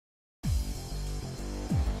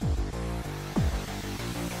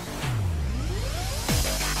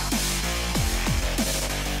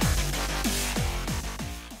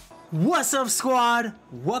What's up, squad?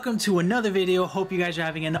 Welcome to another video. Hope you guys are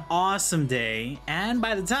having an awesome day. And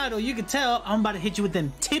by the title, you can tell I'm about to hit you with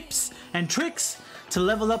them tips and tricks to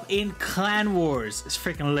level up in Clan Wars. It's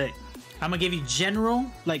freaking lit. I'm gonna give you general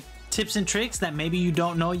tips and tricks that maybe you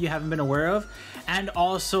don't know, you haven't been aware of, and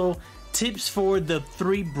also tips for the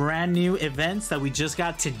 3 brand new events that we just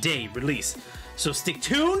got today released. So stick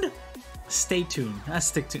tuned. Stay tuned.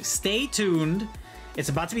 Stay tuned. It's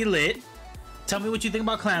about to be lit. Tell me what you think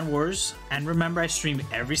about Clan Wars, and remember, I stream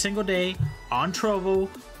every single day on Trovo,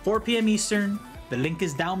 4 p.m. Eastern. The link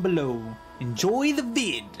is down below. Enjoy the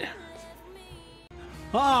vid.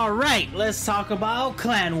 Alright, let's talk about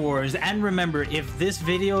Clan Wars. And remember, if this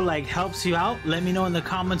video helps you out, let me know in the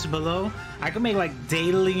comments below. I can make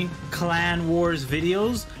daily Clan Wars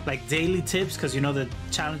videos, daily tips, because you know the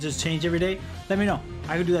challenges change every day. Let me know.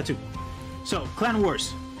 I could do that too. So, Clan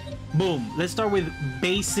Wars. Boom. Let's start with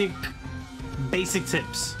basic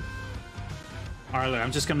tips. All right,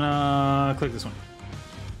 I'm just gonna click this one.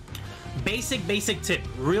 Basic tip,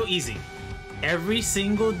 real easy. Every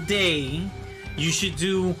single day you should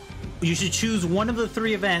choose one of the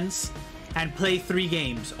 3 events and play 3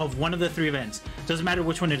 games of one of the 3 events. Doesn't matter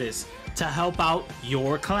which one it is, to help out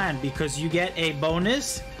your clan, because you get a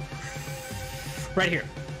bonus right here.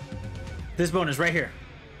 This bonus right here.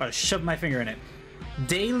 I'm about to shove my finger in it.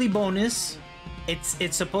 Daily bonus.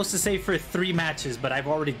 It's supposed to say for 3 matches, but I've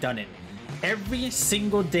already done it. Every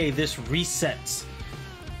single day this resets.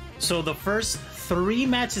 So the first 3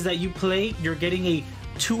 matches that you play, you're getting a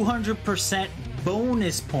 200%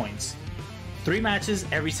 bonus points. 3 matches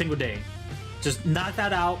every single day. Just knock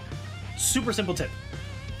that out. Super simple tip.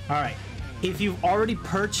 Alright. If you've already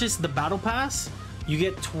purchased the Battle Pass, you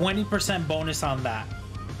get 20% bonus on that.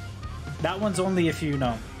 That one's only if you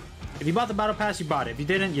know. If you bought the Battle Pass, you bought it. If you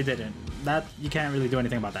didn't, you didn't. That you can't really do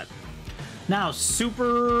anything about that. Now,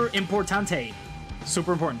 super importante,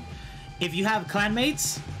 super important. If you have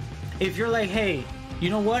clanmates, if you're like, hey,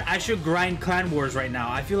 you know what? I should grind Clan Wars right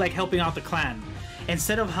now. I feel like helping out the clan.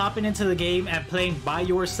 Instead of hopping into the game and playing by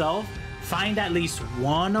yourself, find at least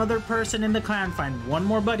one other person in the clan. Find one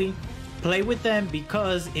more buddy. Play with them,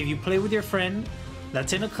 because if you play with your friend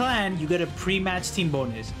that's in a clan, you get a pre-match team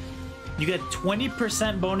bonus. You get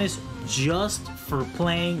 20% bonus just for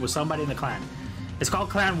playing with somebody in the clan. It's called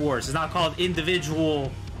Clan Wars. It's not called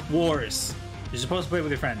individual wars. You're supposed to play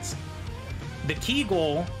with your friends. The key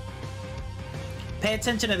goal, pay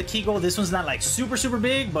attention to the key goal. This one's not super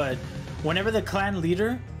big, but whenever the clan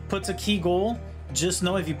leader puts a key goal, just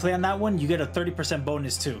know if you play on that one, you get a 30%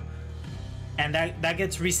 bonus too. And that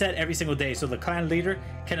gets reset every single day. So the clan leader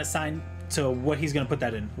can assign to what he's going to put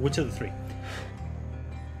that in. Which of the 3?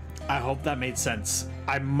 I hope that made sense.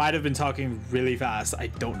 I might have been talking really fast. I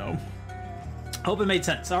don't know. Hope it made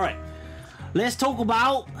sense. All right. Let's talk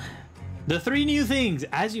about the 3 new things.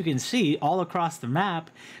 As you can see all across the map,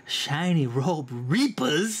 Shiny Robe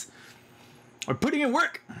Reapers are putting in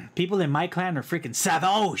work. People in my clan are freaking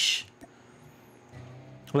savage.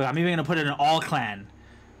 Look, I'm even going to put it in all clan.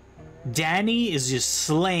 Danny is just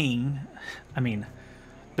slaying. I mean,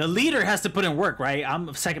 the leader has to put in work, right? I'm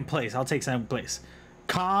 2nd place. I'll take 2nd place.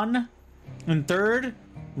 Khan in 3rd,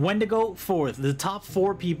 Wendigo 4th. The top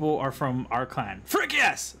 4 people are from our clan. Frick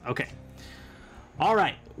yes! Okay.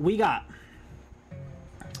 Alright, we got.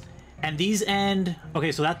 And these end.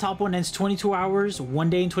 Okay, so that top one ends 22 hours, 1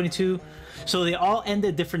 day and 22. So they all end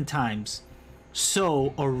at different times.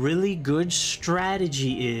 So a really good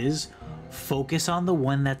strategy is focus on the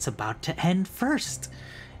one that's about to end first.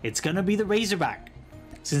 It's gonna be the Razorback.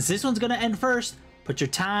 Since this one's gonna end first, put your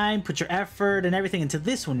time, put your effort and everything into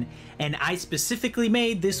this one. And I specifically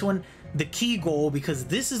made this one the key goal because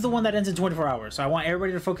this is the one that ends in 24 hours. So I want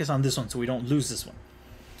everybody to focus on this one so we don't lose this one.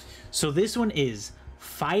 So this one is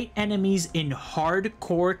fight enemies in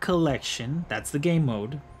Hardcore Collection. That's the game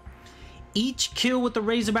mode. Each kill with the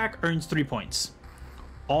Razorback earns 3 points.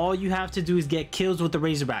 All you have to do is get kills with the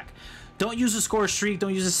Razorback. Don't use a score streak.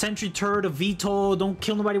 Don't use a sentry turret, a VTOL. Don't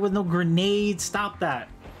kill nobody with no grenades. Stop that.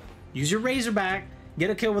 Use your Razorback, get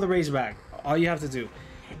a kill with a Razorback. All you have to do.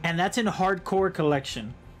 And that's in Hardcore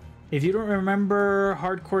Collection. If you don't remember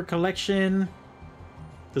Hardcore Collection,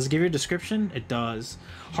 does it give you a description? It does.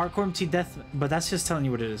 Hardcore MT Death, but that's just telling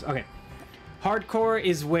you what it is. Okay. Hardcore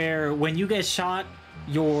is where when you get shot,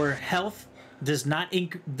 your health does not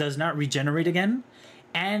regenerate again.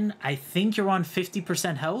 And I think you're on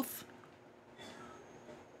 50% health.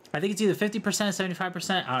 I think it's either 50%,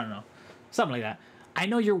 75%. I don't know. Something like that. I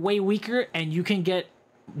know you're way weaker and you can get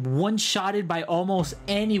one-shotted by almost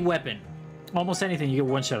any weapon. Almost anything you get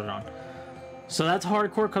one-shotted on. So that's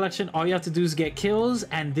Hardcore Collection. All you have to do is get kills,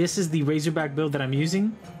 and this is the Razorback build that I'm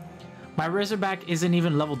using. My Razorback isn't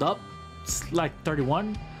even leveled up. It's like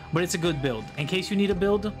 31, but it's a good build. In case you need a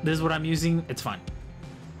build, this is what I'm using. It's fine.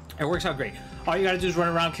 It works out great. All you gotta do is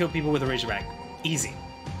run around, kill people with a Razorback. Easy.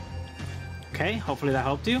 Okay, hopefully that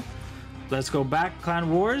helped you. Let's go back,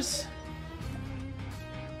 Clan Wars.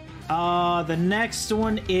 The next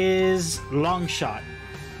one is Long Shot.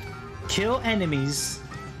 Kill enemies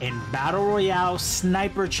in Battle Royale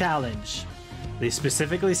Sniper Challenge. They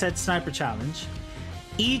specifically said Sniper Challenge.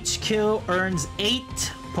 Each kill earns 8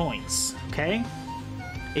 points, okay?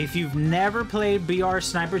 If you've never played BR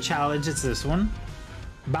Sniper Challenge, it's this one.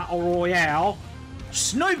 Battle Royale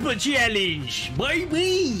Sniper Challenge,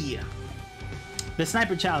 baby! The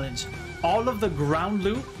Sniper Challenge. All of the ground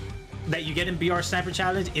loot that you get in BR Sniper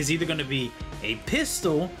Challenge is either going to be a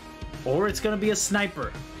pistol or it's going to be a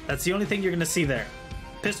sniper. That's the only thing you're going to see there.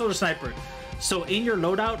 Pistol or sniper. So in your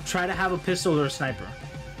loadout, try to have a pistol or a sniper.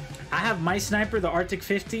 I have my sniper, the Arctic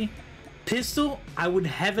 50. Pistol, I would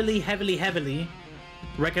heavily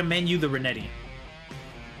recommend you the Renetti.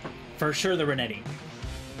 For sure the Renetti.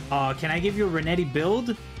 Can I give you a Renetti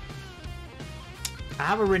build? I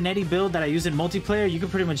have a Renetti build that I use in multiplayer. You can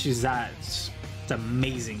pretty much use that. It's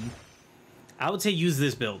amazing. I would say use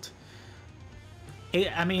this build.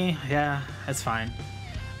 I mean, yeah, that's fine.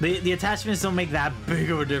 The attachments don't make that big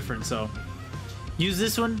of a difference, so use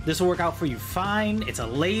this one. This will work out for you fine. It's a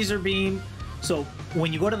laser beam. So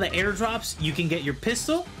when you go to the airdrops, you can get your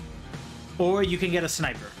pistol or you can get a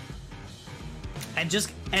sniper.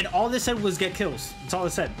 And all this said was get kills. That's all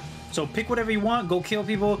it said. So pick whatever you want, go kill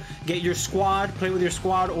people, get your squad, play with your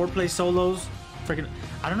squad, or play solos. Freaking,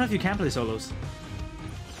 I don't know if you can play solos.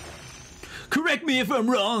 Correct me if I'm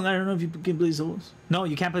wrong. I don't know if you can play solos. No,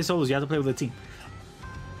 you can't play solos. You have to play with a team.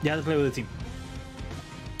 You have to play with a team.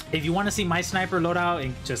 If you want to see my sniper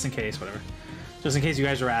loadout, just in case, whatever. Just in case you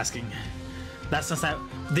guys are asking. That's not that.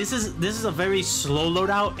 This is a very slow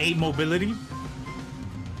loadout, 8 mobility.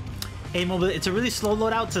 It's a really slow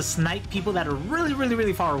loadout to snipe people that are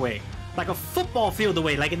really far away. Like a football field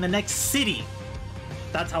away, like in the next city.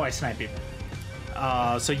 That's how I snipe people.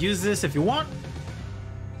 So use this if you want.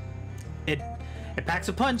 It packs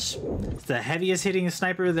a punch. It's the heaviest hitting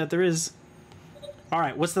sniper that there is.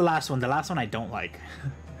 Alright, what's the last one? The last one I don't like.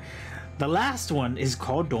 The last one is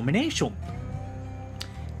called Domination.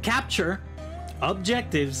 Capture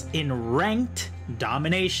objectives in ranked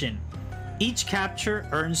domination. Each capture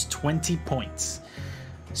earns 20 points.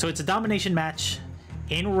 So it's a domination match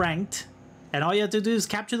in ranked, and all you have to do is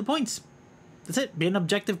capture the points. That's it. Be an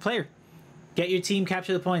objective player. Get your team,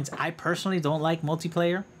 capture the points. I personally don't like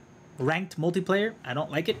multiplayer. Ranked multiplayer. I don't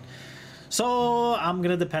like it. So I'm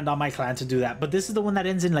going to depend on my clan to do that. But this is the one that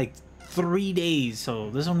ends in like 3 days. So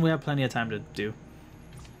this one we have plenty of time to do.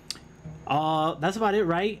 That's about it,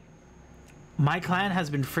 right? My clan has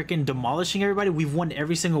been freaking demolishing everybody. We've won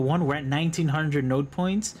every single one. We're at 1900 node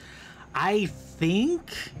points. I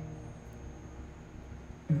think...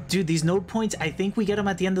 Dude, these node points, I think we get them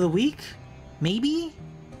at the end of the week? Maybe?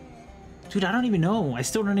 Dude, I don't even know. I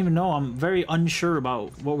still don't even know. I'm very unsure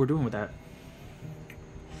about what we're doing with that.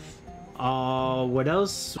 What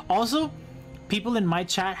else? Also, people in my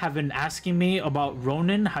chat have been asking me about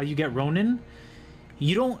Ronin, how you get Ronin.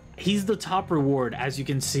 You don't... He's the top reward, as you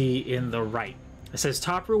can see in the right. It says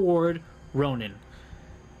top reward, Ronin.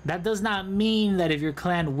 That does not mean that if your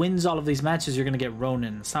clan wins all of these matches, you're going to get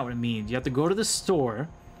Ronin. That's not what it means. You have to go to the store.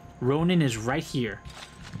 Ronin is right here.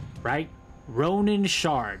 Right? Ronin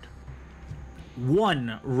Shard.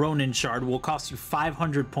 1 Ronin Shard will cost you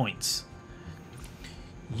 500 points.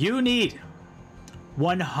 You need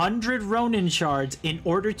 100 Ronin Shards in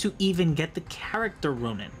order to even get the character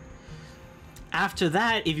Ronin. After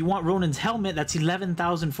that, if you want Ronin's helmet, that's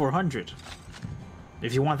 11,400.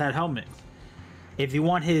 If you want that helmet. If you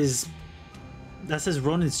want his... That says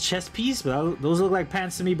Ronin's chest piece, but those look like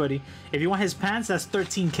pants to me, buddy. If you want his pants, that's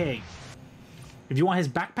 13k. If you want his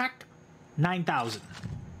backpack, 9,000.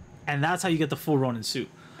 And that's how you get the full Ronin suit.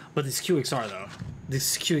 But this QXR, though.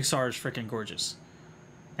 This QXR is freaking gorgeous.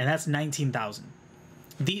 And that's 19,000.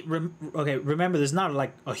 Okay, remember, there's not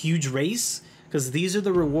like a huge race, because these are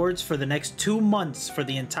the rewards for the next 2 months for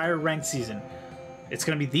the entire ranked season. It's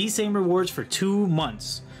going to be these same rewards for 2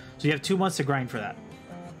 months. So you have 2 months to grind for that.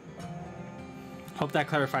 Hope that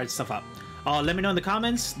clarified stuff up. Let me know in the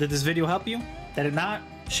comments, did this video help you? Did it not?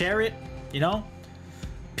 Share it, you know?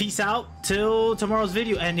 Peace out till tomorrow's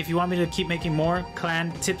video. And if you want me to keep making more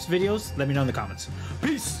clan tips videos, let me know in the comments.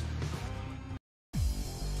 Peace!